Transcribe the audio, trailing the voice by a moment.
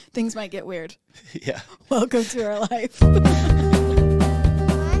Things might get weird. Yeah. Welcome to our life.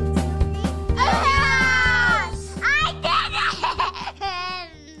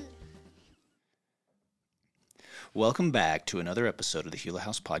 Welcome back to another episode of the Hula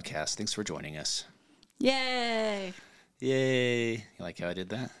House Podcast. Thanks for joining us. Yay. Yay. You like how I did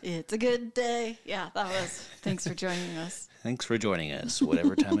that? It's a good day. Yeah, that was. Thanks for joining us. Thanks for joining us,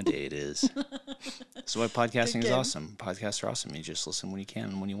 whatever time of day it is. That's why podcasting is game. awesome. Podcasts are awesome. You just listen when you can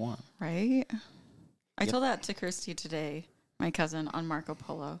and when you want. Right? I Yep. told that to Kirsty today, my cousin, on Marco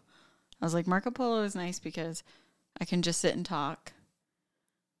Polo. I was like, Marco Polo is nice because I can just sit and talk,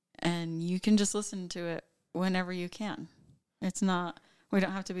 and you can just listen to it whenever you can. It's not, we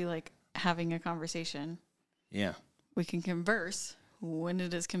don't have to be like having a conversation. Yeah. We can converse when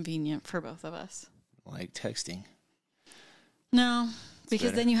it is convenient for both of us. Like texting. No,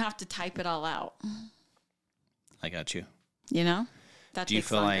 because better. then you have to type it all out. I got you. You know? That Do you takes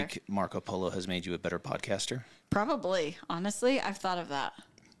feel longer. like Marco Polo has made you a better podcaster? Probably. Honestly, I've thought of that.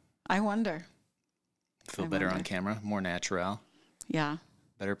 I wonder. Feel I better on wonder. camera? More natural? Yeah,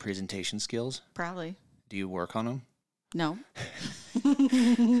 Better presentation skills? probably. Do you work on them? No. Good.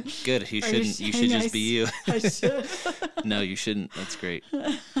 You Are you shouldn't. You should saying just be you. I should. No, you shouldn't. That's great.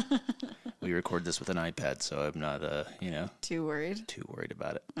 We record this with an iPad, so I'm not, Too worried? too worried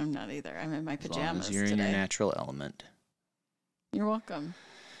about it. I'm not either. I'm in my As long pajamas as you're in today. your natural element. You're welcome.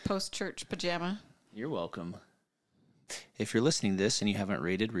 Post-church pajama. You're welcome. If you're listening to this and you haven't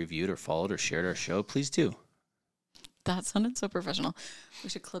rated, reviewed, or followed or shared our show, please do. That sounded so professional. We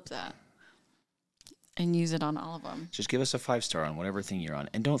should clip that and use it on all of them. Just give us a 5-star on whatever thing you're on.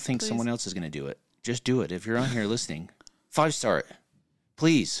 And don't think Please. someone else is going to do it. Just do it. If you're on here listening, 5-star it.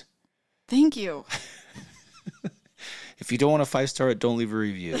 Please. Thank you. If you don't want to 5-star it, don't leave a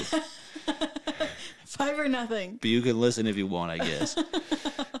review. 5 or nothing. But you can listen if you want, I guess.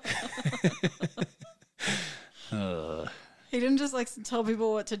 He didn't just like to tell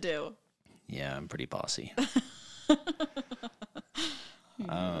people what to do. Yeah, I'm pretty bossy.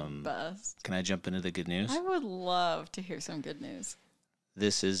 Best. Can I jump into the good news? I would love to hear some good news.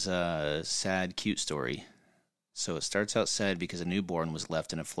 This is a sad, cute story. So it starts out sad because a newborn was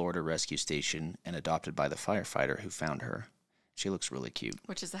left in a Florida rescue station and adopted by the firefighter who found her. She looks really cute,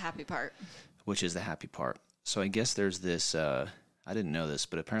 Which is the happy part. which is the happy part. So I guess there's this, I didn't know this,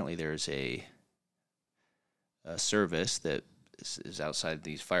 but apparently there's a service that is outside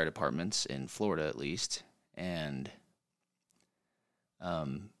these fire departments in Florida at least, and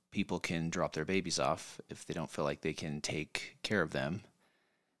people can drop their babies off if they don't feel like they can take care of them.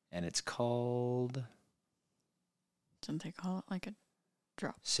 And it's called Didn't they call it like a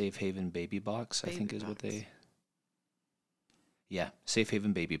drop? Safe Haven Baby Box, I Baby think is what box. they... Yeah, Safe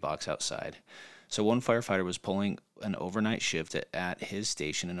Haven Baby Box outside. So one firefighter was pulling an overnight shift at his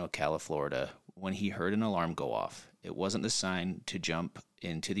station in Ocala, Florida, when he heard an alarm go off. It wasn't the sign to jump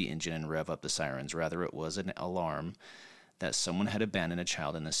into the engine and rev up the sirens. Rather, it was an alarm that someone had abandoned a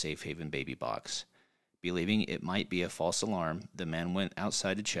child in the Safe Haven Baby Box. Believing it might be a false alarm, the man went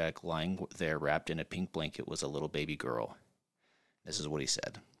outside to check. Lying there wrapped in a pink blanket was a little baby girl. This is what he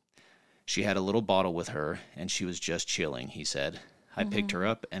said. She had a little bottle with her, and she was just chilling, he said. I picked her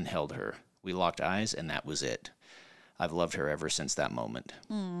up and held her. We locked eyes, and that was it. I've loved her ever since that moment.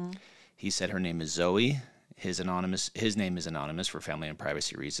 He said her name is Zoe. His name is anonymous for family and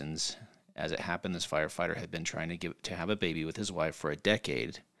privacy reasons. As it happened, this firefighter had been trying to have a baby with his wife for a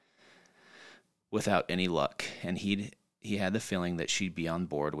decade without any luck, and he had the feeling that she'd be on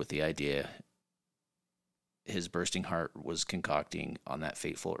board with the idea his bursting heart was concocting on that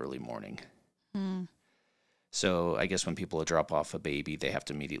fateful early morning. So I guess when people drop off a baby, they have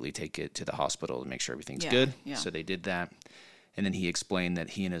to immediately take it to the hospital to make sure everything's good. Yeah. So they did that, and then he explained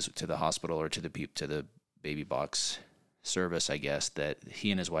that he and his to the hospital or to the baby box service, I guess, that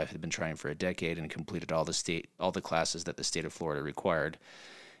he and his wife had been trying for a decade and completed all the classes that the state of Florida required,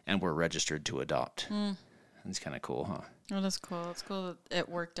 and were registered to adopt. It's kind of cool, huh? Oh, that's cool. It's cool that it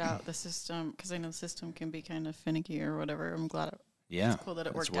worked out, the system, because I know the system can be kind of finicky or whatever. I'm glad Yeah, it's cool that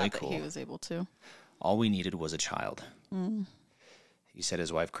it that's worked way out cool. that he was able to. All we needed was a child. He said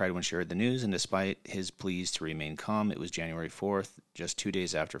his wife cried when she heard the news, and despite his pleas to remain calm, it was January 4th, just 2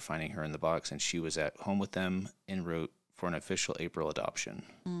 days after finding her in the box, and she was at home with them en route for an official April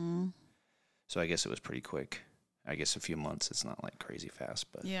adoption. So I guess it was pretty quick. I guess a few months. It's not like crazy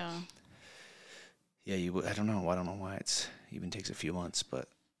fast, but Yeah. yeah, I don't know why it even takes a few months, but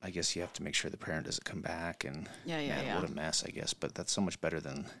I guess you have to make sure the parent doesn't come back, and man, what a mess, I guess. But that's so much better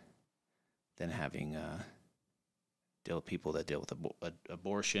than having people that deal with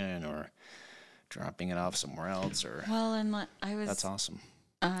abortion or dropping it off somewhere else. Or Well, and I was that's awesome.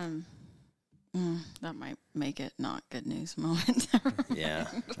 Um, that might make it not good news moment. Yeah,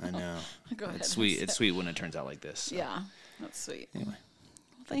 I know. Go ahead. It's sweet. It's sweet when it turns out like this. So. Yeah, that's sweet. Anyway,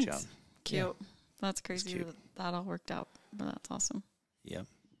 Thanks. job. Cute. Yeah. That's crazy cute. that all worked out, but that's awesome. Yep.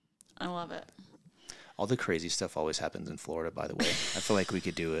 I love it. All the crazy stuff always happens in Florida, by the way. I feel like we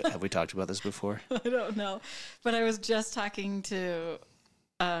could do it. Have we talked about this before? I don't know, but I was just talking to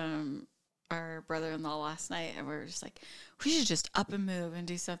our brother-in-law last night, and we were just like, we should just up and move and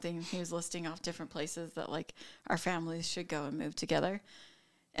do something. And he was listing off different places that like our families should go and move together,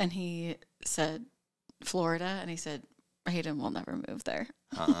 and he said Florida, and he said Hayden will never move there.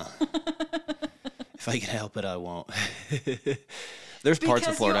 If I can help it, I won't. There's parts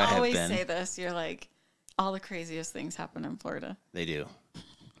of Florida I have been. You always say this. You're like, all the craziest things happen in Florida. They do.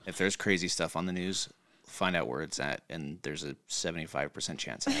 If there's crazy stuff on the news, find out where it's at, and there's a 75%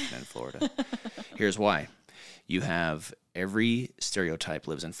 chance it happened in Florida. Here's why. You have every stereotype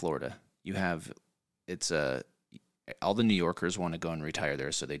lives in Florida. You have, all the New Yorkers want to go and retire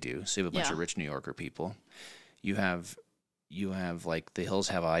there, so they do. So you have a bunch of rich New Yorker people. You have like the hills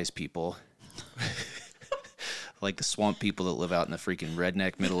have eyes people. Like the swamp people that live out in the freaking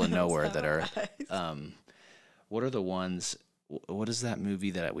redneck middle of nowhere that are, what are the ones, what is that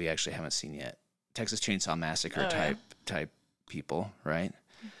movie that we actually haven't seen yet? Texas Chainsaw Massacre type people, right?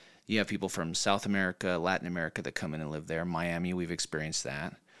 You have people from South America, Latin America that come in and live there. Miami, we've experienced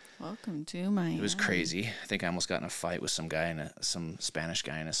that. Welcome to Miami. It was crazy. I think I almost got in a fight with some guy some Spanish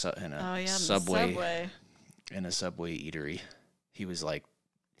guy in a subway. In a Subway eatery. He was like,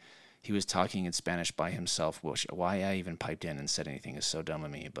 he was talking in Spanish by himself, which why I even piped in and said anything is so dumb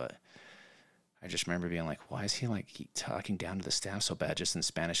of me, but I just remember being like, why is he like talking down to the staff so bad just in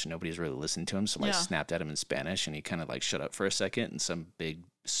Spanish and nobody's really listening to him? So I snapped at him in Spanish and he kind of like shut up for a second, and some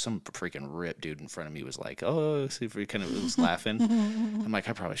freaking rip dude in front of me was like, oh, so he kind of was laughing. I'm like,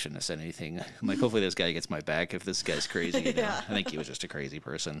 I probably shouldn't have said anything. I'm like, hopefully this guy gets my back if this guy's crazy. You know? I think he was just a crazy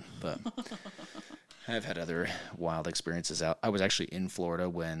person, but I've had other wild experiences out. I was actually in Florida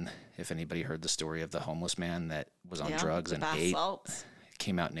when, if anybody heard the story of the homeless man that was on drugs and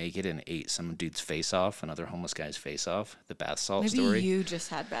came out naked and ate some dude's face off, another homeless guy's face off, the bath salt story. Maybe you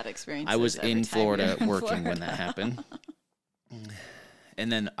just had bad experiences. I was in Florida working when that happened.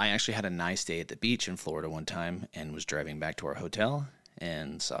 And then I actually had a nice day at the beach in Florida one time and was driving back to our hotel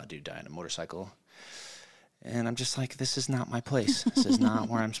and saw a dude die on a motorcycle. And I'm just like, this is not my place. This is not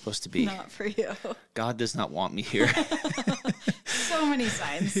where I'm supposed to be. Not for you. God does not want me here. So many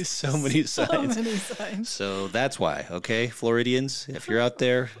signs. So many signs. So that's why, okay, Floridians, if you're out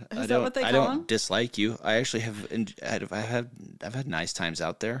there, I don't dislike you. I actually I've had nice times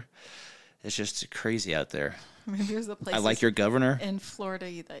out there. It's just crazy out there. Maybe there's a place. I like your governor in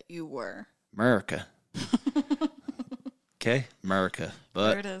Florida that you were. America. Okay, America.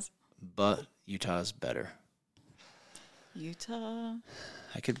 But there it is. But Utah's better. Utah.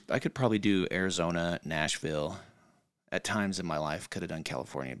 I could probably do Arizona, Nashville. At times in my life, could have done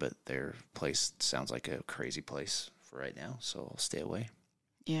California, but their place sounds like a crazy place for right now, so I'll stay away.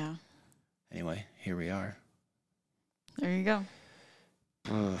 Yeah. Anyway, here we are. There you go.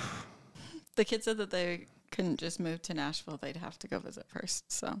 The kid said that they couldn't just move to Nashville; they'd have to go visit first.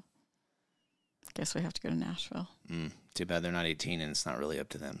 So, guess we have to go to Nashville. Too bad they're not 18 and it's not really up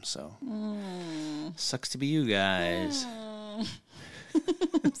to them. So, sucks to be you guys.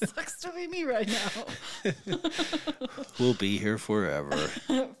 Sucks to be me right now. We'll be here forever.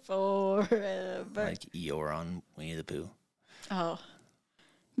 Forever. Like Eeyore on Winnie the Pooh. Oh,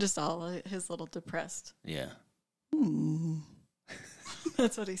 just all his little depressed. Yeah.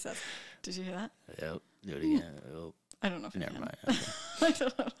 That's what he says. Did you hear that? Yep. Do it again. Oh. I don't know if Never mind. Okay. I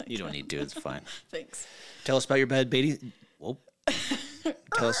don't know. You don't need to. It's fine. Thanks. Tell us about your bad dating. Whoa.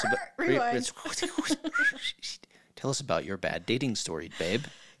 Tell us about. Rewind. Tell us about your bad dating story, babe.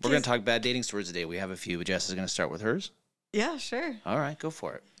 We're going to talk bad dating stories today. We have a few. Jess is going to start with hers. Yeah, sure. All right, go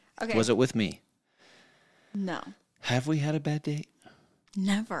for it. Okay. Was it with me? No. Have we had a bad date?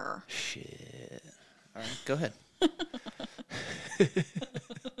 Never. Shit. All right, go ahead.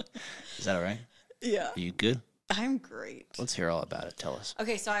 Is that all right? Yeah. Are you good? I'm great. Let's hear all about it. Tell us.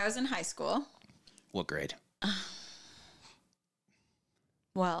 Okay, so I was in high school. What grade?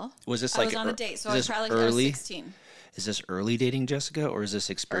 Well, was this I was on a date, so I was probably like, I was 16. Is this early dating Jessica, or is this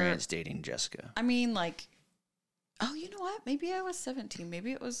experienced dating Jessica? I mean, like, oh, you know what? Maybe I was 17.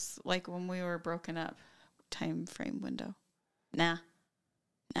 Maybe it was like when we were broken up. Time frame window. Nah.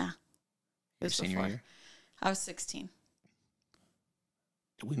 It was senior before. year? I was 16.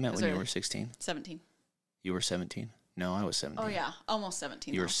 We met when you were 16? 17. You were 17? No, I was 17. Oh, yeah. Almost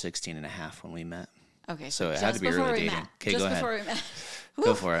 17. You were 16 and a half when we met. Okay. So it had to be early dating. Okay, Just go ahead. before we met.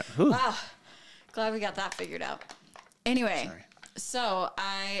 Go for it. Whew. Wow. Glad we got that figured out. Anyway, Sorry. so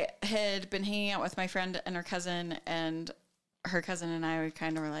I had been hanging out with my friend and her cousin, and her cousin and I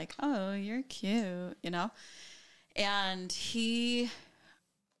kind of were like, oh, you're cute, you know? And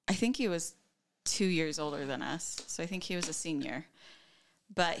I think he was 2 years older than us. So I think he was a senior.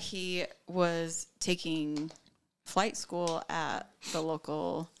 But he was taking flight school at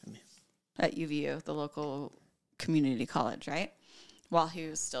UVU, the local community college, right? While he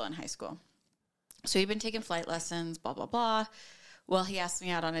was still in high school. So he'd been taking flight lessons, blah, blah, blah. Well, he asked me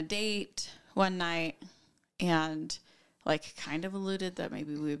out on a date one night and like kind of alluded that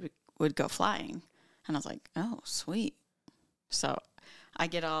maybe we would go flying. And I was like, oh, sweet. So I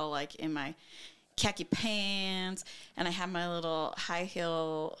get all like in my khaki pants and I have my little high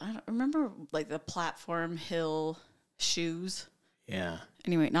heel, I don't remember like the platform heel shoes. Yeah.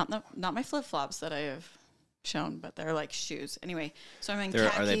 Anyway, not my flip-flops that I have shown, but they're like shoes. Anyway, so I'm in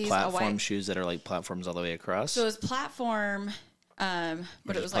khakis. Are they platform shoes that are like platforms all the way across? So it was platform,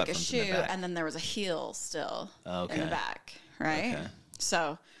 but it was like a shoe, and then there was a heel still in the back, right? Okay.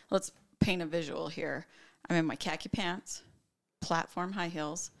 So let's paint a visual here. I'm in my khaki pants, platform high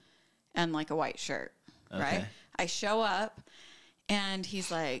heels, and like a white shirt, right? I show up, and he's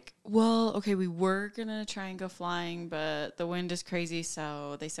like, well, okay, we were going to try and go flying, but the wind is crazy,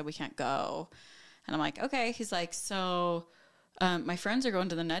 so they said we can't go. And I'm like, okay. He's like, so my friends are going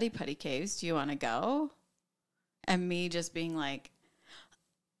to the Nutty Putty Caves. Do you want to go? And me just being like,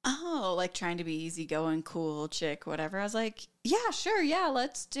 oh, like trying to be easygoing, cool chick, whatever. I was like, yeah, sure. Yeah,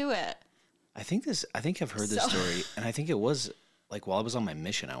 let's do it. I think I've heard this story, and I think it was like while I was on my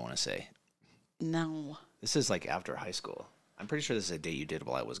mission, I want to say. No. This is like after high school. I'm pretty sure this is a date you did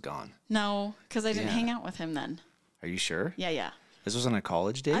while I was gone. No, because I didn't hang out with him then. Are you sure? Yeah. This was on a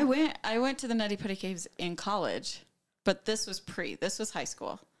college date? I went to the Nutty Putty Caves in college, but this was this was high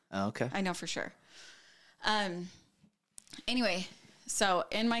school. Oh, okay. I know for sure. Anyway, so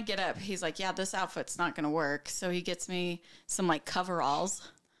in my get up, he's like, yeah, this outfit's not going to work. So he gets me some like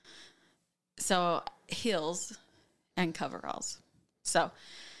coveralls. So heels and coveralls. So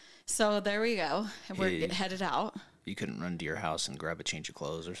there we go. We're headed out. You couldn't run to your house and grab a change of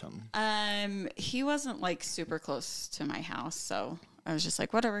clothes or something? He wasn't like super close to my house, so I was just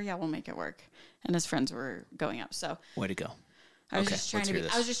like, whatever, yeah, we'll make it work. And his friends were going up, so way to go. I was just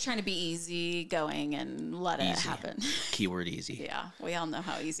trying to be easy going and let it happen. Keyword easy. Yeah, we all know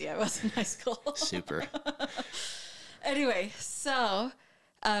how easy I was in high school. Super. Anyway, so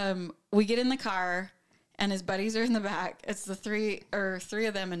we get in the car and his buddies are in the back. It's the three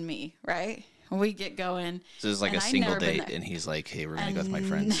of them and me, right? We get going. So it's like a single date, and he's like, hey, we're going to go with my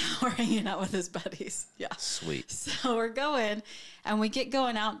friends. Now we're hanging out with his buddies. Yeah. Sweet. So we're going, and we get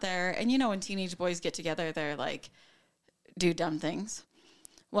going out there. And you know when teenage boys get together, they're like, do dumb things.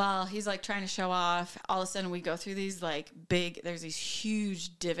 Well, he's like trying to show off. All of a sudden, we go through these like there's these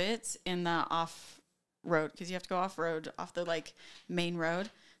huge divots in the off-road, because you have to go off-road, off the like main road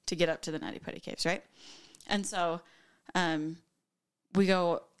to get up to the Nutty Putty Caves, right? And so we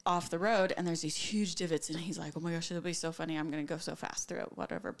go off the road and there's these huge divots and he's like, oh my gosh, it'll be so funny, I'm gonna go so fast through it,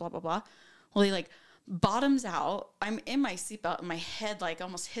 whatever, blah blah blah. Well, he like bottoms out. I'm in my seatbelt and my head like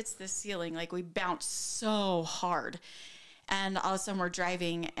almost hits the ceiling, like we bounced so hard, and all of a sudden we're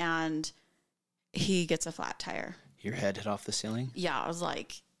driving and he gets a flat tire. Your head hit off the ceiling? Yeah, I was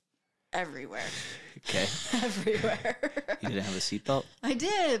like everywhere. Okay. Everywhere. You didn't have a seatbelt? I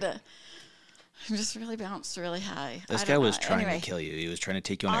did. I just really bounced really high. This guy was trying to kill you. He was trying to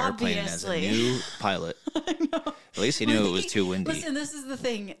take you on an airplane as a new pilot. I know. At least he knew it was too windy. Listen, this is the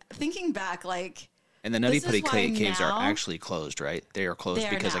thing. Thinking back, like... And the Nutty Putty Caves are actually closed, right? They are closed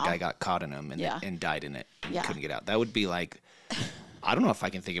because a guy got caught in them and died in it and couldn't get out. That would be like... I don't know if I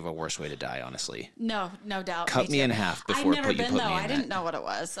can think of a worse way to die, honestly. No doubt. Cut me in half before you put me in that. I didn't know what it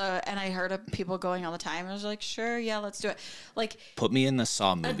was. And I heard of people going all the time. I was like, sure, yeah, let's do it. Like, put me in the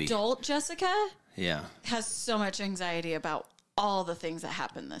Saw movie. Adult Jessica yeah, has so much anxiety about all the things that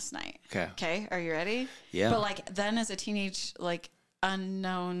happened this night. Okay, are you ready? Yeah. But like then as a teenage, like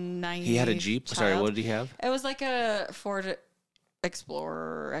unknown, naive he had a Jeep? child, sorry, what did he have? It was like a Ford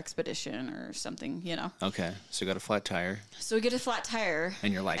Explorer Expedition or something, you know. Okay, so you got a flat tire. So we get a flat tire.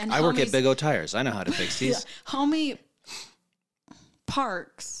 And you're like, I work at Big O Tires. I know how to fix these. Yeah. Homie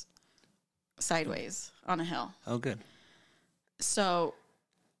parks sideways on a hill. Oh, good. So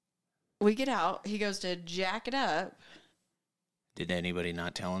we get out. He goes to jack it up. Did anybody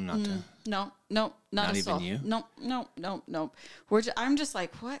not tell him not to? No, not even you? No. I'm just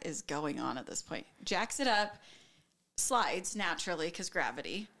like, what is going on at this point? Jacks it up, slides naturally because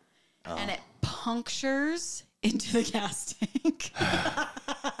gravity, and it punctures into the gas tank.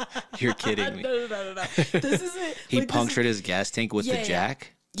 You're kidding me. No. This is it. He Like, punctured his gas tank with the Yeah.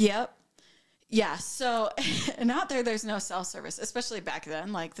 jack? Yep. Yeah. So, and out there's no cell service, especially back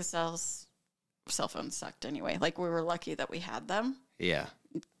then. Like the cell phones sucked anyway. Like we were lucky that we had them. Yeah,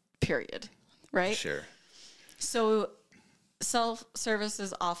 Period. Right. sure. So, cell service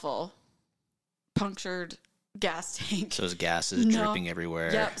is awful. Punctured gas tank. So his gas is No. dripping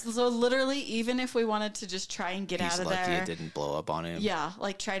everywhere. Yep. So literally, even if we wanted to just try and get He's out of lucky there, it didn't blow up on him. yeah,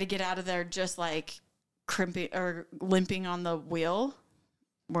 like try to get out of there, just like crimping or limping on the wheel.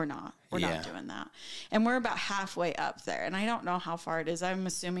 We're not doing that. And we're about halfway up there, and I don't know how far it is. I'm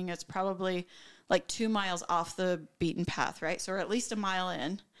assuming it's probably like 2 miles off the beaten path, right? So we're at least a mile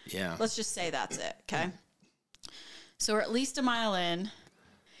in. Yeah. Let's just say that's it. Okay. So we're at least a mile in.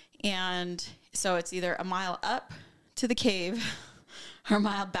 And so it's either a mile up to the cave or a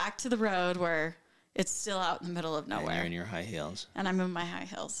mile back to the road where it's still out in the middle of And you're nowhere. in your high heels. And I'm in my high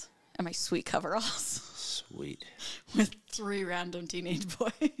heels and my sweet coveralls Sweet. with 3 random teenage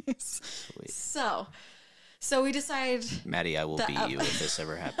boys. Sweet. So we decide Maddie, I will The beat up- you if this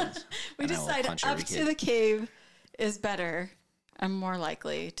ever happens. we And I will decide punch up every to kid. the cave is better. I'm more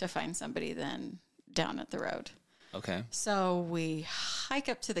likely to find somebody than down at the road. Okay. So we hike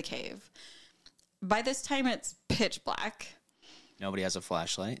up to the cave. By this time, it's pitch black. Nobody has a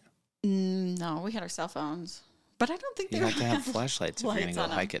flashlight. No, we had our cell phones, but I don't think You they have to have had flashlights if you're going lights to go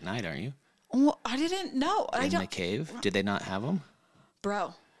on 'em. hike at night, aren't you? Well, I didn't know. I In the don't, cave? Did they not have them?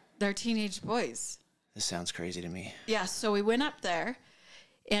 bro. They're teenage boys. This sounds crazy to me. Yeah. So we went up there,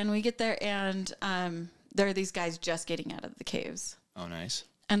 and we get there, and there are these guys just getting out of the caves, Oh, nice.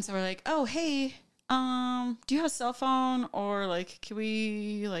 and so we're like, "Oh, hey, do you have a cell phone, or like, can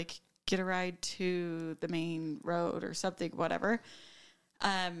we like get a ride to the main road or something, whatever?"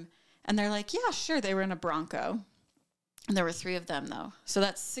 And they're like, "Yeah, sure." They were in a Bronco, and there were 3 of them though, so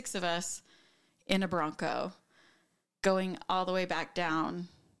that's 6 of us in a Bronco going all the way back down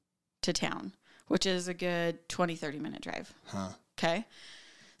to town, which is a good 20-30 minute drive. Huh. Okay.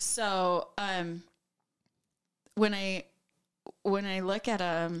 So, when I look at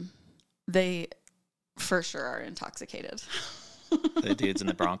them, they for sure are intoxicated. The dudes in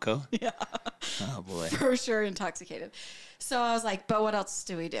the Bronco? Yeah. Oh, boy. For sure intoxicated. So I was like, but what else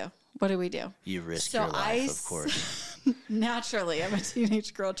do we do? What do we do? You risk So your life, of course. Naturally, I'm a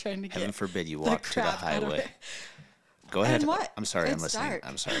teenage girl trying to Heaven get forbid you the walk to the crap out of highway. it. Go ahead. And what? I'm sorry. I'm It's listening. dark.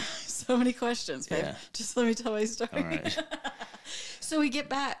 I'm sorry. So many questions, babe. Yeah. Just let me tell my story. All right. So we get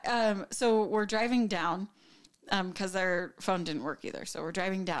back. So we're driving down because their phone didn't work either. So we're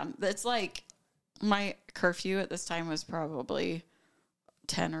driving down. It's like my curfew at this time was probably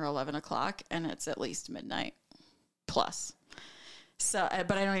 10 or 11 o'clock, and it's at least midnight plus. So,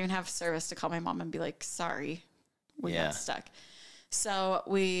 but I don't even have service to call my mom and be like, sorry, we Yeah. got stuck. So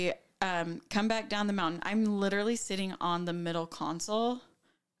we come back down the mountain. I'm literally sitting on the middle console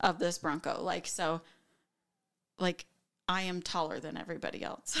of this Bronco. Like I am taller than everybody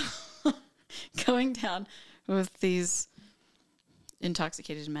else. Going down with these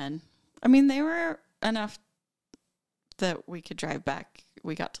intoxicated men. I mean, they were enough that we could drive back.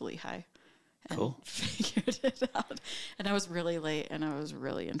 We got to Lehigh and Cool. figured it out. And I was really late and I was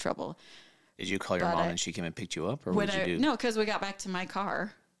really in trouble. Did you call your But mom I- and she came and picked you up? Or When what did you do? No, because we got back to my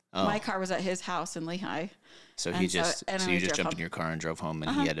car. Oh. My car was at his house in Lehigh. So and he so- just and so we you just drove jumped in home. your car and drove home,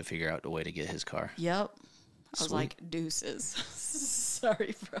 and he had to figure out a way to get his car. Yep. I was Sweet. like, deuces.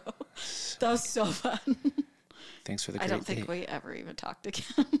 Sorry, bro. That was so fun. Thanks for the I great don't think date. we ever even talked again.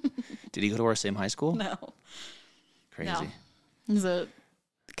 Did he go to our same high school? No. Crazy. No. He's a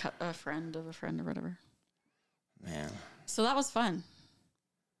friend of a friend or whatever. Man, So that was fun.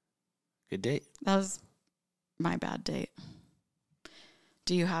 good date. That was my bad date.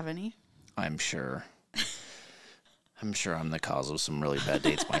 Do you have any? I'm sure. I'm sure I'm the cause of some really bad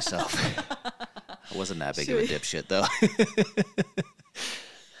dates myself. I wasn't that big of a dipshit, though.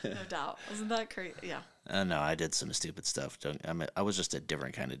 No doubt. Wasn't that crazy? Yeah. No, I did some stupid stuff. I was just a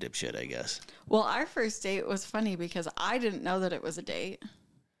different kind of dipshit, I guess. Well, our first date was funny because I didn't know that it was a date.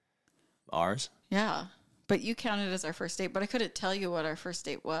 Ours? Yeah. But you counted as our first date, but I couldn't tell you what our first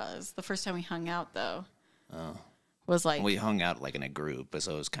date was. The first time we hung out, though, was like, We hung out like in a group,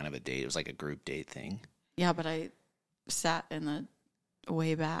 so it was kind of a date. It was like a group date thing. yeah, but I sat in the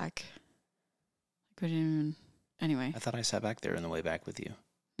way back. Couldn't even, anyway, I thought I sat back there in the way back with you.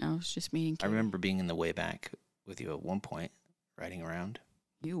 no, it's just meeting I Katie. remember being in the way back with you at one point, riding around.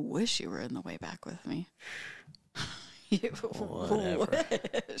 You wish you were in the way back with me. You Whatever.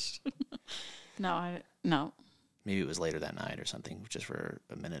 wish. No. Maybe it was later that night or something, just for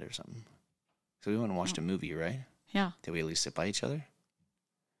a minute or something. So we went and watched a movie, right? Yeah. Did we at least sit by each other?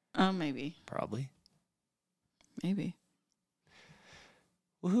 Oh, maybe. Probably. Maybe.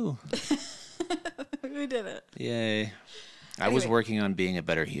 Woohoo. We did it. Yay. I was working on being a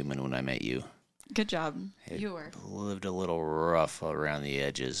better human when I met you. Good job. It You were. lived a little rough around the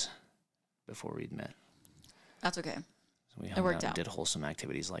edges before we'd met. That's okay. So we It worked out. Did wholesome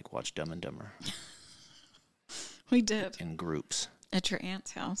activities like watch Dumb and Dumber We did. in groups. At your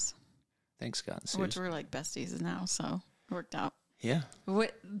aunt's house, Thanks, Scott and which Suze. we're like besties now, so it worked out. Yeah.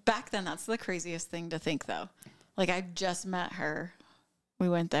 Back then, that's the craziest thing to think, though. Like, I just met her. We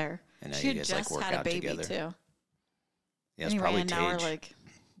went there. And now She you had guys just work had a out baby, together. too. Yeah, it's Anyway, probably and now we're Tage. like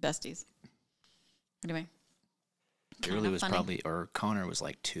besties. Anyway. It really Kinda was funny. probably, or Connor was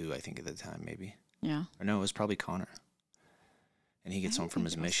like 2, I think, at the time, maybe. Yeah. Or no, it was probably Connor. And he gets I home from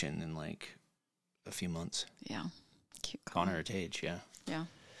think his it was- mission in like a few months. Yeah. Cute. Connor or Tage, yeah. Yeah.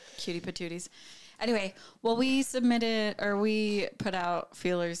 Cutie patooties. Anyway, well, we put out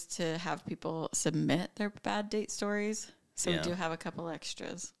feelers to have people submit their bad date stories. So Yeah. we do have a couple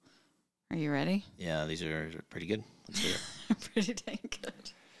extras. Are you ready? Yeah, these are pretty good. Let's hear it. Pretty dang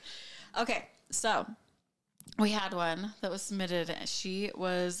good. Okay, so we had one that was submitted. She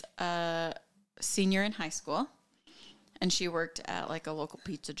was a senior in high school, and she worked at like a local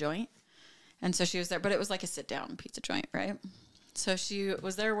pizza joint. And so she was there, but it was like a sit-down pizza joint, right? So she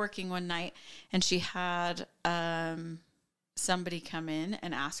was there working one night, and she had somebody come in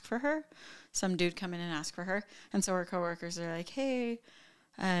and ask for her. Some dude come in and ask for her. And so her coworkers are like, hey,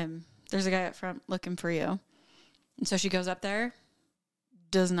 there's a guy up front looking for you. And so she goes up there,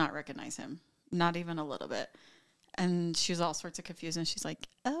 does not recognize him, not even a little bit. And she's all sorts of confused, and she's like,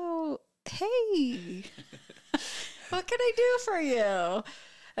 oh, hey, what can I do for you?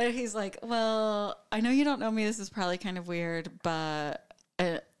 And he's like, well, I know you don't know me. This is probably kind of weird, but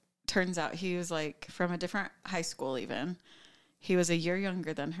it turns out he was like from a different high school even. He was a year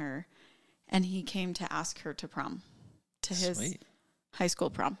younger than her, and he came to ask her to prom, to his Sweet. high school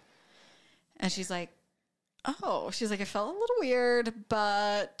prom. And she's like, oh, I felt a little weird,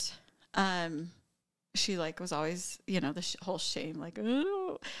 but she like was always, the whole shame, like,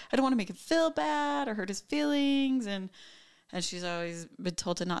 oh, I don't want to make him feel bad or hurt his feelings. And she's always been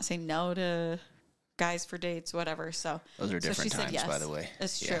told to not say no to guys for dates, whatever. So Those are different she said times, yes. by the way.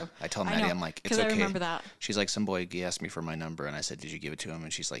 It's Yeah. true. I told I Maddie, know, I'm like, it's because okay. I remember that. She's like, some boy asked me for my number, and I said, did you give it to him?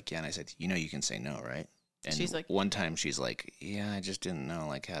 And she's like, yeah. And I said, you can say no, right? And She's like, one time she's like, yeah, I just didn't know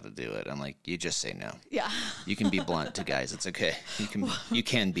like how to do it. I'm like, you just say no. yeah. You can be blunt to guys. It's okay. You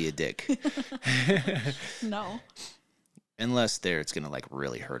can be a dick. No. Unless it's going to like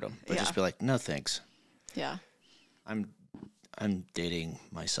really hurt them. But Yeah. just be like, no, thanks. Yeah. I'm dating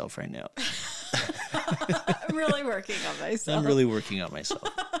myself right now. I'm really working on myself. I'm really working on myself.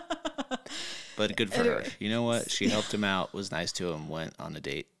 But good for her. Anyway. You know what? She helped him out, was nice to him, went on a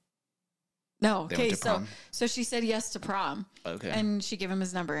date. No. They Okay. went to prom? So she said yes to prom. Okay. And she gave him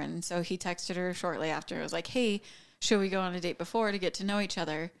his number. And so he texted her shortly after. It was like, hey, should we go on a date before to get to know each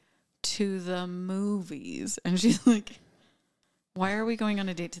other to the movies? And she's like, why are we going on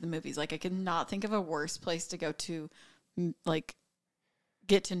a date to the movies? Like, I could not think of a worse place to go to, like,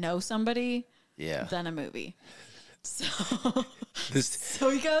 get to know somebody Yeah. than a movie. So, This, so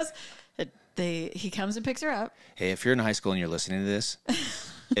he goes, he comes and picks her up. hey, if you're in high school and you're listening to this,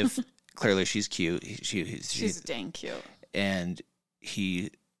 if clearly she's cute, She's dang cute. and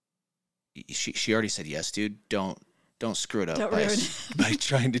she already said yes, dude. Don't screw it up Don't by, ruin by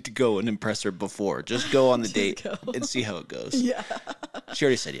trying to go and impress her before. Just go on the Just date go. and see how it goes. Yeah. She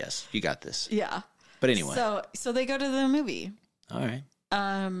already said yes. You got this. Yeah. But anyway, So they go to the movie. all right.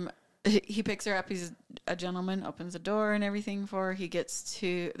 He picks her up. He's a gentleman, opens the door and everything for her. They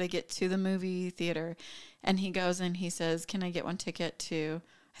get to the movie theater, and he goes and he says, can I get one ticket to,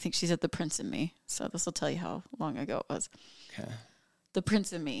 I think she said The Prince and Me. So this will tell you how long ago it was. Okay. The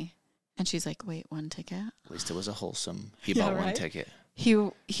Prince and Me. And she's like, wait, one ticket? At least it was a whole,some. He Yeah, bought one right? ticket. He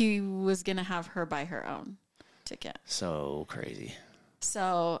was going to have her buy her own ticket. So crazy.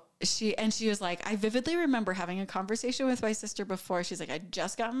 So she was like, I vividly remember having a conversation with my sister before. She's like, I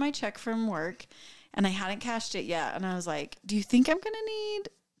just gotten my check from work and I hadn't cashed it yet. And I was like, do you think I'm going to need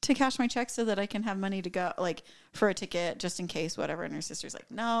to cash my check so that I can have money to go, like, for a ticket just in case, whatever? And her sister's like,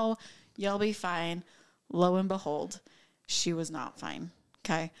 no, you'll be fine. Lo and behold, she was not fine.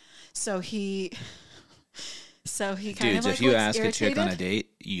 Okay. So he kind Dudes, of like if you looks ask a chick on a irritated. date,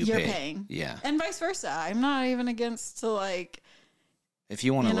 You're pay. paying. Yeah. And vice versa. I'm not even against to like, If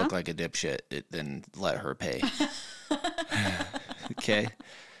you want to You know? look like a dipshit, then let her pay. Okay.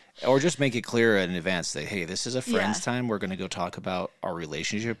 Or just make it clear in advance that, hey, this is a friend's Yeah. time. We're going to go talk about our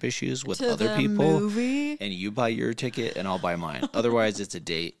relationship issues with To other the people. movie. And you buy your ticket and I'll buy mine. Otherwise, it's a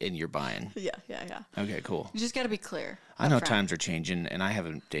date and you're buying. Yeah. Okay, cool. You just got to be clear. I know up front. times are changing and I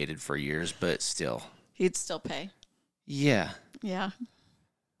haven't dated for years, but still. He'd still pay. Yeah. Yeah,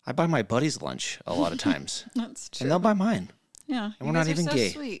 I buy my buddies lunch a lot of times. that's true. And they'll buy mine. Yeah, And you we're not guys are even so gay.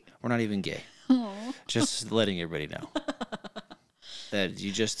 Sweet. We're not even gay. Aw, Just letting everybody know. That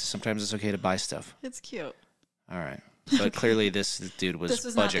you just, sometimes it's okay to buy stuff. it's cute. All right. But clearly this dude was This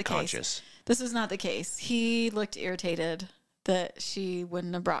was not the budget case. conscious. This is not the case. He looked irritated that she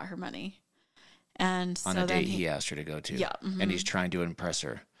wouldn't have brought her money, and so On a then date he asked her to go to. Yeah, And he's trying to impress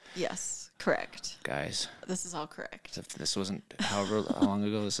her. yes, correct. Guys, This is all correct. if this wasn't how long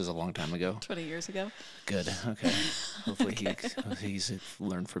ago, this is a long time ago. 20 years ago. Good. Okay. Hopefully he's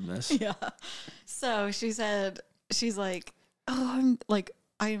learned from this. Yeah. So she said, she's like, oh,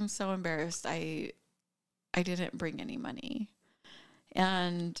 I am so embarrassed. I didn't bring any money.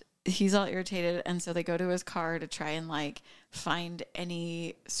 And he's all irritated. And so they go to his car to try and like find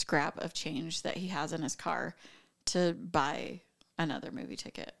any scrap of change that he has in his car to buy another movie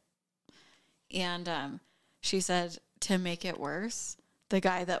ticket. And she said, to make it worse, the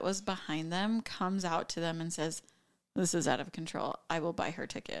guy that was behind them comes out to them and says, this is out of control. I will buy her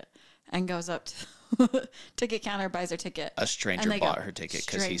ticket. And goes up to the ticket counter, buys her ticket. A stranger And they bought go, her ticket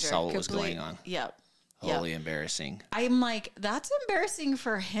because he stranger, saw what was complete- going on. Yep. Holy embarrassing. I'm like, that's embarrassing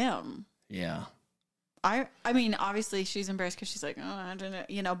for him. Yeah. I mean, obviously she's embarrassed because she's like, oh, I don't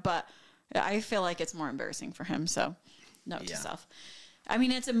know, but I feel like it's more embarrassing for him. So note to self. I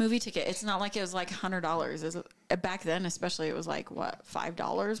mean, it's a movie ticket. It's not like it was like $100. Back then, especially, it was like, what,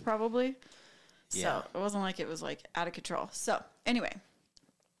 $5 probably? Yeah. So it wasn't like it was like out of control. So anyway,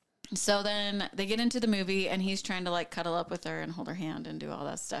 so then they get into the movie and he's trying to like cuddle up with her and hold her hand and do all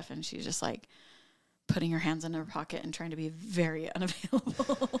that stuff. And she's just like putting her hands in her pocket and trying to be very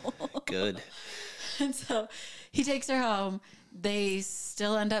unavailable. Good. And so he takes her home. They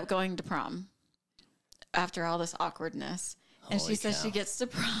still end up going to prom after all this awkwardness. And Holy she says cow. she gets to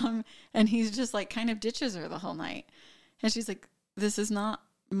prom and he's just like kind of ditches her the whole night. And she's like, this is not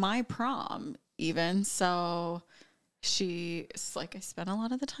my prom even. So she's like, I spent a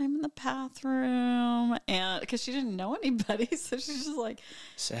lot of the time in the bathroom and because she didn't know anybody. So she's just like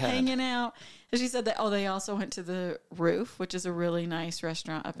Sad. hanging out. And she said that, they also went to the Roof, which is a really nice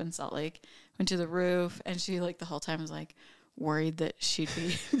restaurant up in Salt Lake. Went to the Roof. And she like the whole time was like worried that she'd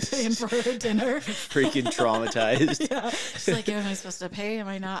be paying for her dinner. Freaking traumatized. Yeah. She's like, am I supposed to pay? Am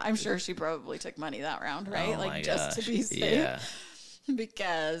I not? I'm sure she probably took money that round, right? Oh like my just gosh. to be safe. Yeah.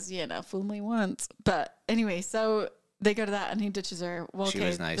 Because, fool me once. But anyway, so they go to that and he ditches her. Well, She okay,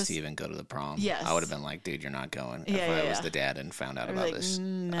 was nice to even go to the prom. Yes. I would have been like, dude, you're not going. Yeah, if I yeah, was yeah. the dad and found out I'd be about like, this, I would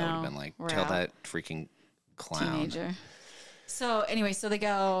no, have been like, we're tell out. that freaking clown. Teenager. So anyway, so they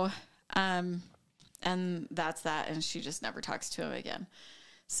go, and that's that. And she just never talks to him again.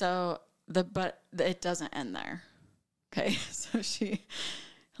 So but it doesn't end there. Okay. So she,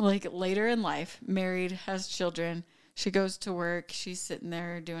 like later in life, married, has children. She goes to work. She's sitting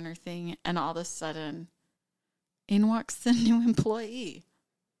there doing her thing. And all of a sudden, in walks the new employee.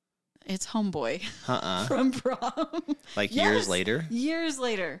 It's homeboy from prom. Like Yes, years later, Years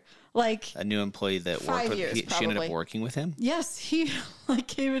later. Like, a new employee that 5 worked with years, she ended up probably. working with him. yes, he like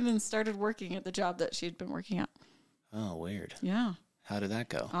came in and started working at the job that she'd been working at. Oh, weird. Yeah. How did that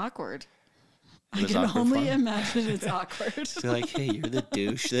go? Awkward. It I was can awkward only fun? imagine it's awkward. They're like, hey, you're the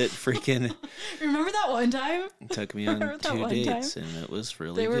douche that freaking Remember that one time? took me on Remember that 2 one dates, and it was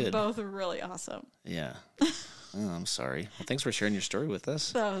really They were good. both really awesome. Yeah. Oh, I'm sorry. Well, thanks for sharing your story with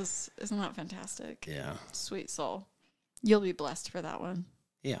us. Isn't that fantastic? Yeah. Sweet soul. You'll be blessed for that one.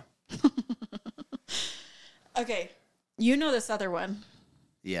 Yeah. Okay. You know this other one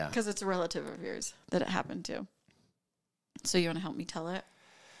Yeah. because it's a relative of yours that it happened to. So you want to help me tell it?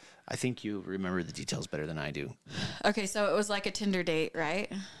 I think you remember the details better than I do. Okay, so it was like a Tinder date,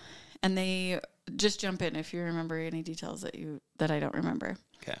 right? And they just jump in if you remember any details that I don't remember.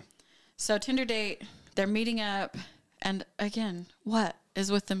 Okay. So Tinder date, they're meeting up, and again, what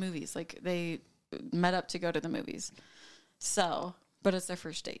is with the movies? Like they met up to go to the movies. So, but it's their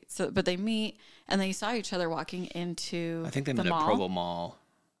first date. So, but they meet and they saw each other walking into. I think they the met mall. at Provo Mall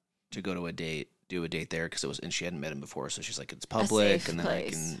to go to a date, do a date there because and she hadn't met him before, so she's like, it's public, safe and then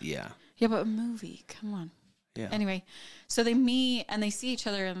place. yeah. Yeah, but a movie, come on. Yeah. Anyway, so they meet and they see each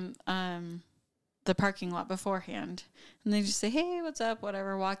other in the parking lot beforehand. And they just say, hey, what's up?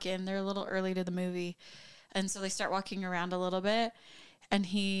 Whatever, walk in. They're a little early to the movie. And so they start walking around a little bit. And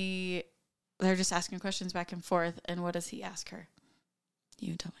they're just asking questions back and forth. And what does he ask her?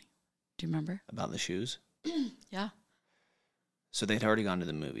 You tell me. Do you remember? About the shoes? Yeah. So they'd already gone to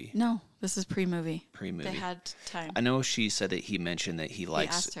the movie. No, this is pre-movie. Pre-movie. They had time. I know she said that he mentioned that he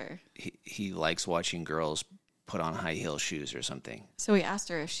likes. He asked her. He likes watching girls put on high heel shoes or something. So he asked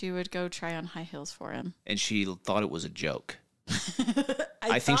her if she would go try on high heels for him. And she thought it was a joke.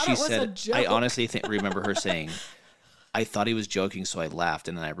 I think she said. A joke. I honestly remember her saying, "I thought he was joking, so I laughed,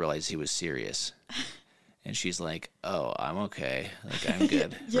 and then I realized he was serious." And she's like, "Oh, I'm okay. Like I'm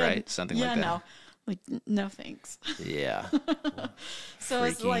good, right? Something like that." Yeah, no. Like, no thanks. Yeah. So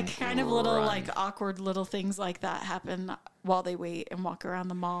it's like Freaking kind of little run. like awkward little things like that happen while they wait and walk around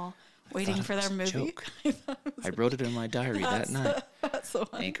the mall waiting for their movie. Joke. I wrote it in my diary that night. That's the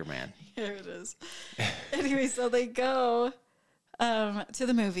one. Anchorman. Here it is. Anyway, so they go to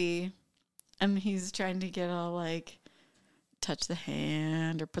the movie and he's trying to get all like touch the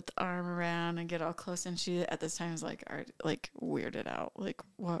hand or put the arm around and get all close. And she at this time is like weirded out. Like,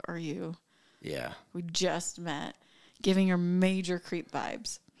 what are you? Yeah. We just met, giving her major creep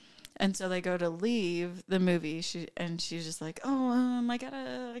vibes. And so they go to leave the movie. She's just like, "Oh, I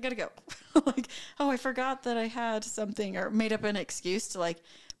gotta go." Like, "Oh, I forgot that I had something," or made up an excuse to like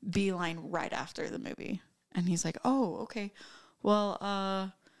beeline right after the movie. And he's like, "Oh, okay.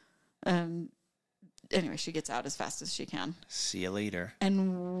 Well, anyway, she gets out as fast as she can. See you later.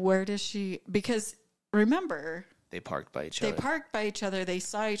 And where does she? Because remember, They parked by each other. they parked by each other. They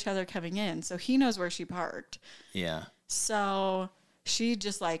saw each other coming in, so he knows where she parked. Yeah. So she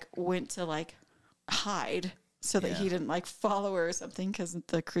just like went to like hide so that he didn't like follow her or something because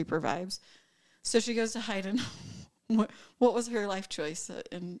the creeper vibes. So she goes to hide in what was her life choice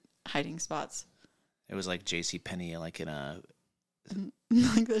in hiding spots? It was like JCPenney, like in a.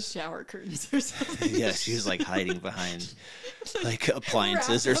 Like the shower curtains or something. Yeah, she was like hiding behind like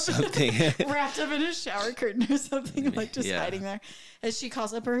appliances or something. Wrapped up in a shower curtain or something, like just Yeah. hiding there. And she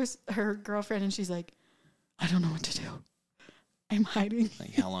calls up her girlfriend and she's like, "I don't know what to do. I'm hiding."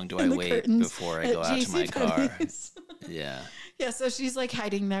 Like, how long do in I the wait curtains before I at go out to my car? JCPenney's. Yeah. Yeah, so she's like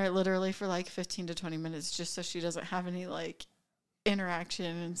hiding there literally for like 15 to 20 minutes just so she doesn't have any like interaction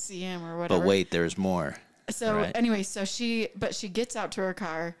and see him or whatever. But wait, there's more. So right. anyway, she gets out to her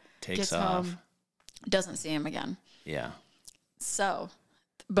car, Takes gets off. home, doesn't see him again. Yeah. So,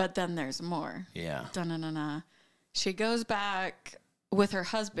 but then there's more. Yeah. Dun-dun-dun-dun. She goes back with her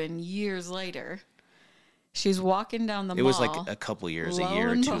husband years later. She's walking down the mall. It was like a couple years, a Lo year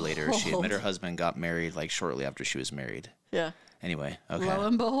or and two later. She behold. met her husband, got married like shortly after she was married. Yeah. Anyway, okay. Lo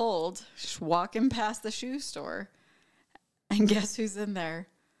and behold, she's walking past the shoe store. And guess who's in there?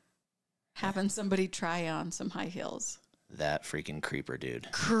 Having somebody try on some high heels. That freaking creeper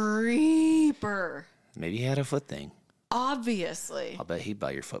dude. Creeper. Maybe he had a foot thing. Obviously. I'll bet he'd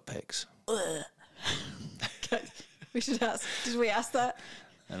buy your foot pics. We should ask. Did we ask that?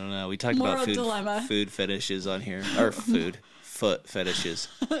 I don't know. We talked Moral about dilemma. food fetishes on here. Or foot fetishes.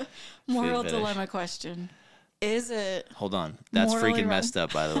 Moral fetish. dilemma question. Is it Hold on. That's Morally freaking wrong. messed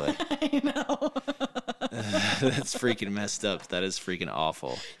up, by the way. I know. That's freaking messed up. That is freaking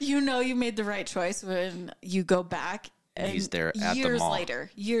awful. You know you made the right choice when you go back and He's there at the years mall. later.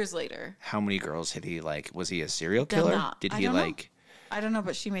 How many girls had he like? Was he a serial Did killer? not. Did I he don't know. like? I don't know,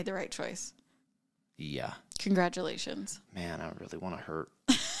 but she made the right choice. Yeah. Congratulations. Man, I really want to hurt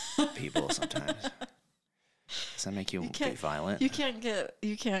people sometimes. Does that make you, be violent? You can't go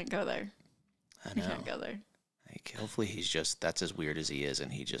there. I You know. can't go there. Like, hopefully that's as weird as he is,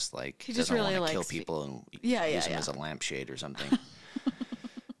 and he just like He just doesn't really want to kill likes people and Yeah, use yeah, them yeah. as a lampshade or something.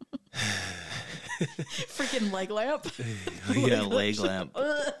 Freaking leg lamp. Yeah, leg lamp.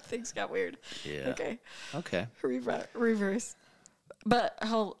 Ugh, things got weird. Yeah. Okay. Okay. Reverse. But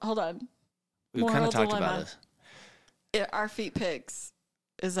hold on. We've kind Moral of talked dilemma. about this. Our feet pics.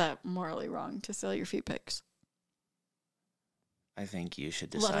 Is that morally wrong to sell your feet pics? I think you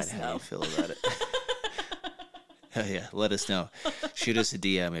should Let decide us how know. you feel about it. Oh, yeah, let us know. Shoot us a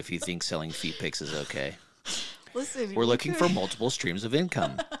DM if you think selling feet pics is okay. Listen, We're looking for multiple streams of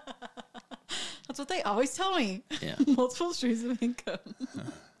income. That's what they always tell me. Yeah. Multiple streams of income.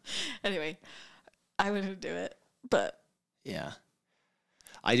 Anyway, I wouldn't do it, but Yeah.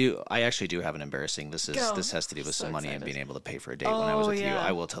 I actually do have an embarrassing. This Go. has to do with So some money and excited. being able to pay for a date when I was Oh, with you. yeah.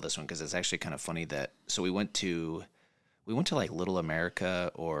 I will tell this one because it's actually kind of funny that so we went to like Little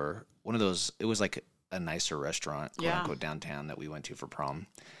America or one of those. It was like a nicer restaurant, quote Yeah. unquote, downtown that we went to for prom.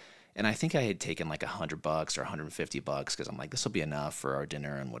 And I think I had taken like $100 or $150 because I'm like, this will be enough for our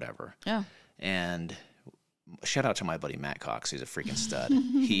dinner and whatever. yeah. And shout out to my buddy Matt Cox. He's a freaking stud.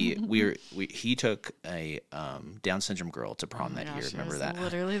 He took a Down syndrome girl to prom that year. Remember that?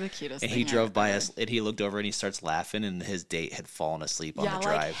 Literally the cutest. And thing he drove I've by ever- us, and he looked over and he starts laughing, and his date had fallen asleep on the like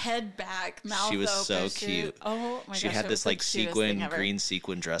drive. head back, mouth She was open. so cute. Oh my She gosh, had it this was the like cutest thing sequin, ever. green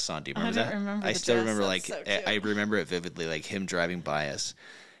sequin dress on. Do you I remember don't that? remember I the still dress. remember That's like so cute. I remember it vividly, like him driving by us,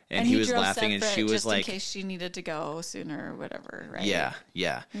 and he he was drove laughing, and she separate was just like, in case she needed to go sooner or whatever, right? yeah.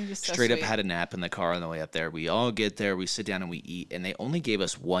 He was so Straight up sweet. had a nap in the car on the way up there. We all get there, we sit down and we eat, and they only gave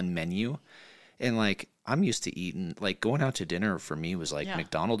us one menu. And like I'm used to eating, like going out to dinner for me was like Yeah.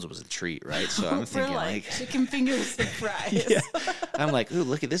 McDonald's was a treat, right? So I'm We're thinking like like, chicken fingers and fries. yeah. I'm like, ooh,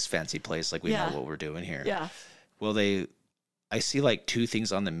 look at this fancy place. Like we Yeah. know what we're doing here. Yeah. Well, I see like two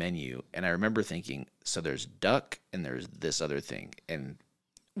things on the menu, and I remember thinking, so there's duck and there's this other thing, and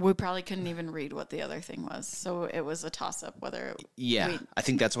We probably couldn't even read what the other thing was, so it was a toss up whether. yeah, I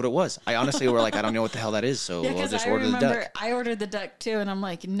think that's what it was. I honestly were like, I don't know what the hell that is, so Yeah, we'll because just I order the remember duck. I ordered the duck too, and I'm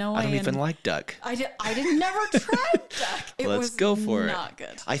like, no way. I don't even and like duck. I didn't never tried duck. It Let's was go for it. not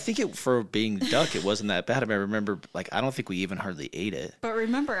good. I think for being duck, it wasn't that bad. I remember, like, I don't think we even hardly ate it. But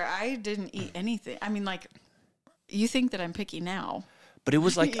remember, I didn't eat anything. I mean, like, you think that I'm picky now. But it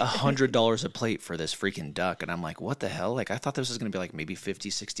was like $100 a plate for this freaking duck. And I'm like, what the hell? Like, I thought this was going to be like maybe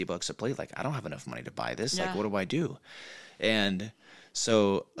 $50-$60 a plate. Like, I don't have enough money to buy this. Yeah. Like, what do I do? And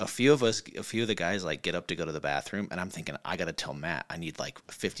so a few of the guys like get up to go to the bathroom. And I'm thinking, I got to tell Matt, I need like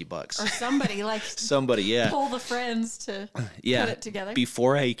 $50. Or somebody, like, Somebody, yeah. pull the friends to Yeah. put it together.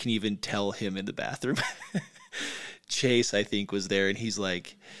 Before I can even tell him in the bathroom, Chase, I think, was there. And he's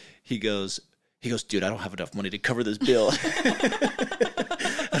like, he goes, dude, I don't have enough money to cover this bill.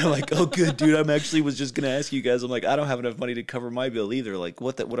 And I'm like, oh, good, dude. Was just going to ask you guys. I'm like, I don't have enough money to cover my bill either. Like,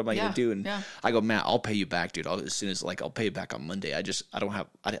 what am I going to do? And yeah. I go, Matt, I'll pay you back, dude. As soon as I'll pay you back on Monday. I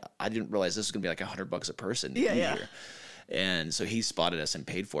didn't realize this was going to be like $100 a person. Yeah, yeah. Here. And so he spotted us and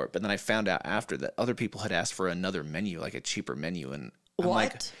paid for it. But then I found out after that other people had asked for another menu, like a cheaper menu. And I'm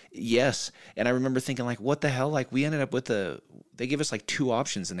like, What? yes. And I remember thinking like, what the hell? Like we ended up with they gave us like two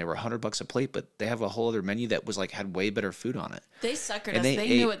options and they were $100 a plate, but they have a whole other menu that was like, had way better food on it. They suckered And us. they They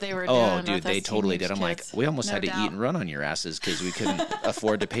ate- knew what they were doing. Oh, dude, with they us totally teenage did. I'm like, kids. we almost No had to doubt. eat and run on your asses because we couldn't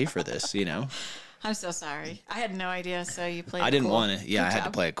afford to pay for this, you know? I'm so sorry. I had no idea, so you played I it didn't cool. want to. Yeah, Good I had to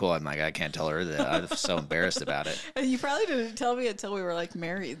job. play it cool. I'm like, I can't tell her that. I was so embarrassed about it. And you probably didn't tell me until we were like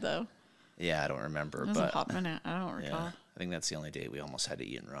married, though. Yeah, I don't remember, It was a but hot minute. I don't yeah, recall. I think that's the only day we almost had to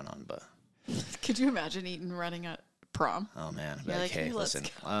eat and run on. But Could you imagine eating and running at prom? oh man, I'd be You're like, like, hey, "Hey, let's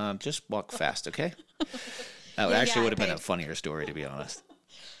listen, just walk fast, okay? That Yeah, actually I would have been a paid. funnier story, to be honest.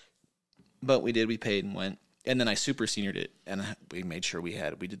 But we did. We paid and went, and then I super seniored it, and we made sure we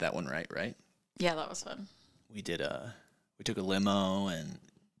did that one right. Yeah, that was fun. We did we took a limo and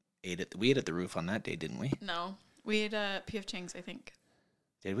we ate at the roof on that day, didn't we? No, we ate P.F. Chang's, I think.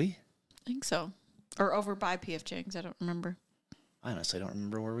 Did we? I think so. Or over by P.F. Chang's. I don't remember. I honestly don't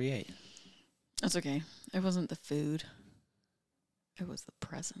remember where we ate. That's okay. It wasn't the food. It was the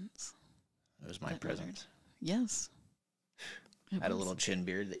presents. It was my That present. mattered. Yes. It Had a was. little chin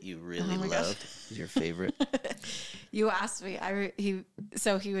beard that you really Oh my gosh. loved. It was your favorite. You asked me.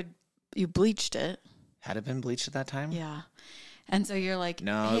 You bleached it. Had it been bleached at that time? Yeah. And so you're like,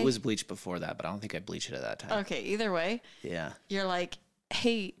 No, hey, it was bleached before that, but I don't think I bleached it at that time. okay. Either way, Yeah. you're like,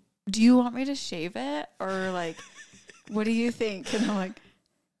 hey, do you want me to shave it? Or like, what do you think? And I'm like,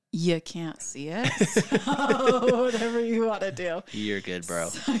 you can't see it. So whatever you want to do. You're good, bro.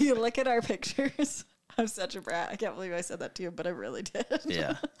 So you look at our pictures. I'm such a brat. I can't believe I said that to you, but I really did.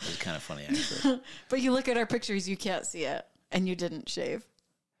 Yeah. It was kind of funny, actually. But you look at our pictures, you can't see it. And you didn't shave.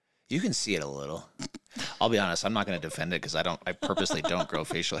 You can see it a little. I'll be honest, I'm not going to defend it because I purposely don't grow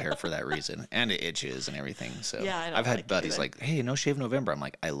facial hair for that reason. And it itches and everything. So Yeah, I don't I've had like it buddies either. like, hey, no shave November. I'm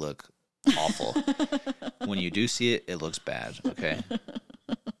like, I look awful. When you do see it, it looks bad. Okay.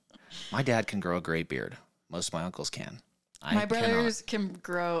 My dad can grow a gray beard. Most of my uncles can. My brothers can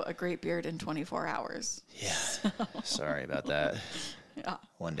grow a great beard in 24 hours. Yeah. Sorry about that. Yeah.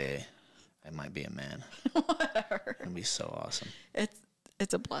 One day I might be a man. Whatever. It'd be so awesome.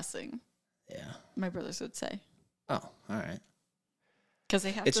 It's a blessing, Yeah. my brothers would say. Oh, all right. Because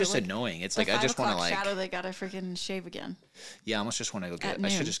they have It's to, just like, annoying. It's the like I 5 just want to o'clock like shadow, they got to freaking shave again. yeah, I almost just want to go At get I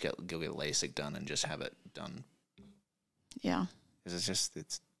should noon. just go get LASIK done and just have it done Yeah. because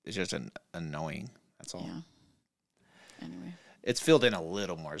it's just annoying. That's all. Yeah. Anyway. It's filled in a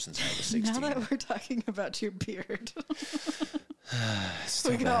little more since I was 16. Now that we're talking about your beard, It's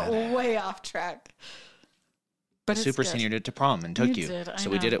we so got bad. way off track. But it's Super good. seniored it to prom and took You you. did, I So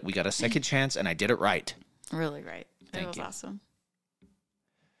we did know. it. We got a second chance and I did it right. Really right. It Thank was you. awesome.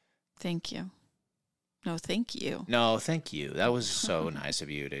 Thank you. No, thank you. No, thank you. That was so nice of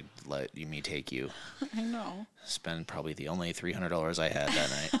you to let me take you. I know. Spend probably the only $300 I had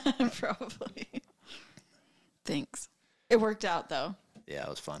that night. Probably. Thanks. It worked out, though. Yeah, it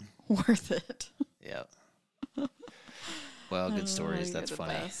was fun. Worth it. Yeah. Well, good stories. That's You're the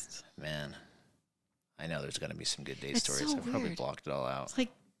funny. best. Man, I know there's going to be some good date It's stories. so I've probably weird. blocked it all out. It's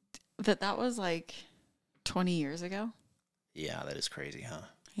like that was like 20 years ago. Yeah, that is crazy, huh?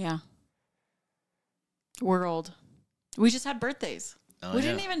 Yeah. We're old. We just had birthdays. Oh, We yeah.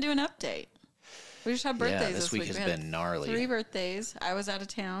 didn't even do an update. We just had birthdays Yeah, this week has We had been gnarly. 3 birthdays. I was out of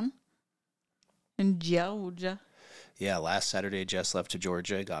town in Georgia. Yeah, last Saturday, Jess left to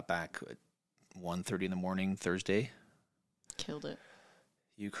Georgia, got back at 1:30 in the morning Thursday. Killed it.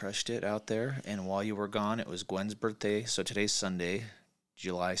 You crushed it out there, and while you were gone, it was Gwen's birthday, so today's Sunday,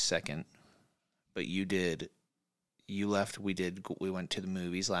 July 2nd. But you left, we went to the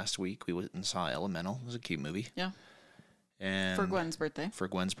movies last week. We went and saw Elemental. It was a cute movie. Yeah. And For Gwen's birthday. For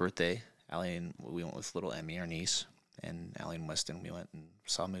Gwen's birthday, Allie and we went with little Emmy, our niece, and Allie and Weston. We went and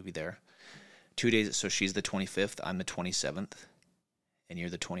saw a movie there. 2 days, so she's the 25th, I'm the 27th, and you're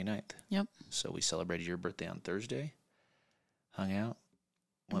the 29th. Yep. So we celebrated your birthday on Thursday, hung out,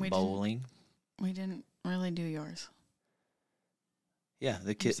 And went we bowling. We didn't really do yours. Yeah,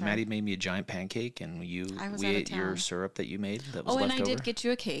 the kid sorry. Maddie made me a giant pancake, and we I was we out of ate your town. syrup that you made that was Oh, and left I over. did get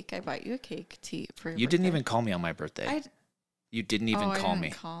you a cake. I bought you a cake to eat for your You didn't birthday. even call me on my birthday. You didn't even I call didn't me.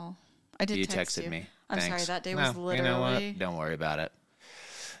 Call. I did You text texted you. me. I'm Thanks. sorry. That day was No, literally. You know what? Don't worry about it.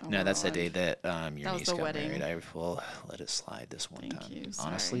 Oh, No, that's the Lord. day that your That was niece the got wedding. married. I will let it slide this one Thank time. you, sorry.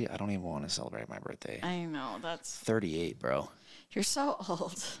 Honestly, I don't even want to celebrate my birthday. I know. That's 38, bro. You're so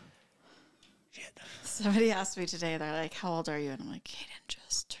old. Shit. Somebody asked me today, they're like, how old are you? And I'm like, Hayden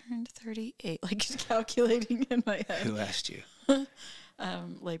just turned 38. Like, calculating in my head. Who asked you?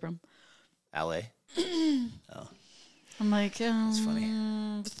 Labrum. LA? I'm like, That's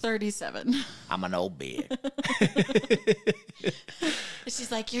funny. 37. I'm an old bear.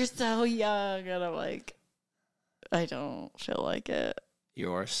 She's like, you're so young. And I'm like, I don't feel like it.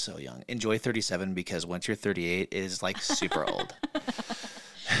 You're so young. Enjoy 37 because once you're 38, it is like super old.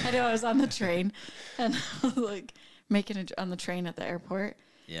 I know. I was on the train and I was like making it on the train at the airport.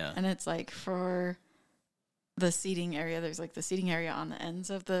 Yeah. And it's like for the seating area, there's like the seating area on the ends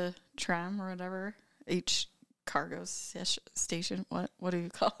of the tram or whatever. Each cargo station. What do you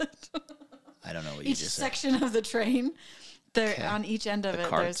call it? I don't know what you Each just said. section of the train. There Okay. on each end of The it,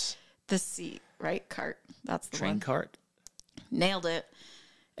 carts. there's the seat, right? Cart. That's the Train one. cart? Nailed it.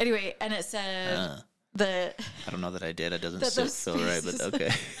 Anyway, and it said the I don't know that I did. It doesn't That sit, those feel right, but spaces-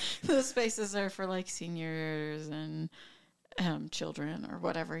 okay. the spaces are for like seniors and children or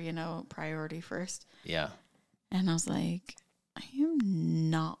whatever, priority first. Yeah. And I was like, I am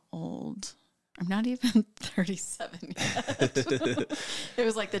not old. I'm not even 37 yet. It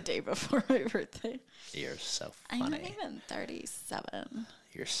was like the day before my birthday. You're so I'm funny. not even 37.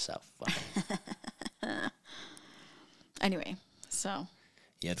 You're so funny. Anyway, so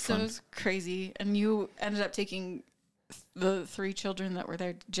You had it fun? was crazy. And you ended up taking the 3 children that were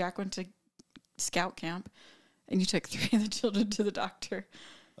there. Jack went to scout camp, and you took 3 of the children to the doctor.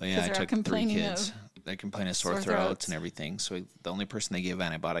 Oh, yeah, 'cause I they're all took 3 complaining kids. of They complain of sore sore throats throats. and everything. So the only person they gave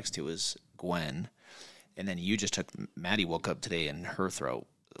antibiotics to was Gwen. And then you just took, Maddie woke up today and her throat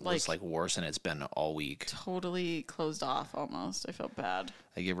was like worse than it's been all week. Totally closed off almost. I felt bad.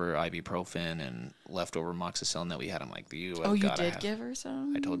 I gave her ibuprofen and leftover amoxicillin that we had. I'm like, you Oh, you gotta did have. give her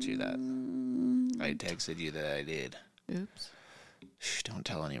some? I told you that. I texted you that I did. Oops. Shh, don't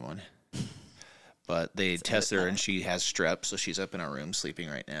tell anyone. But they tested her and she has strep, so she's up in our room sleeping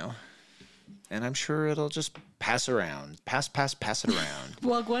right now. And I'm sure it'll just pass around. Pass it around.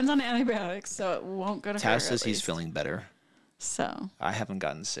 Well, Gwen's on antibiotics, so it won't go to her. Taz at says he's least. feeling better. So I haven't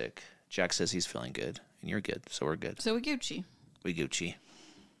gotten sick. Jack says he's feeling good, and you're good, so we're good. we Gucci. We Gucci.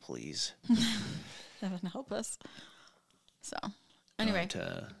 Please. Heaven help us. So anyway,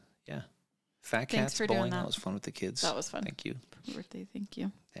 But, yeah. Fat Thanks Cats for doing bowling. That that. was fun with the kids. That was fun. Thank you. happy birthday. Thank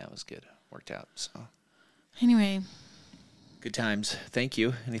you. Yeah, it was good. Worked out. So Anyway, good times. Thank you.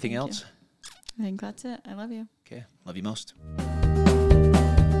 Anything Thank you. else? I think that's it. I love you. Okay. Love you most.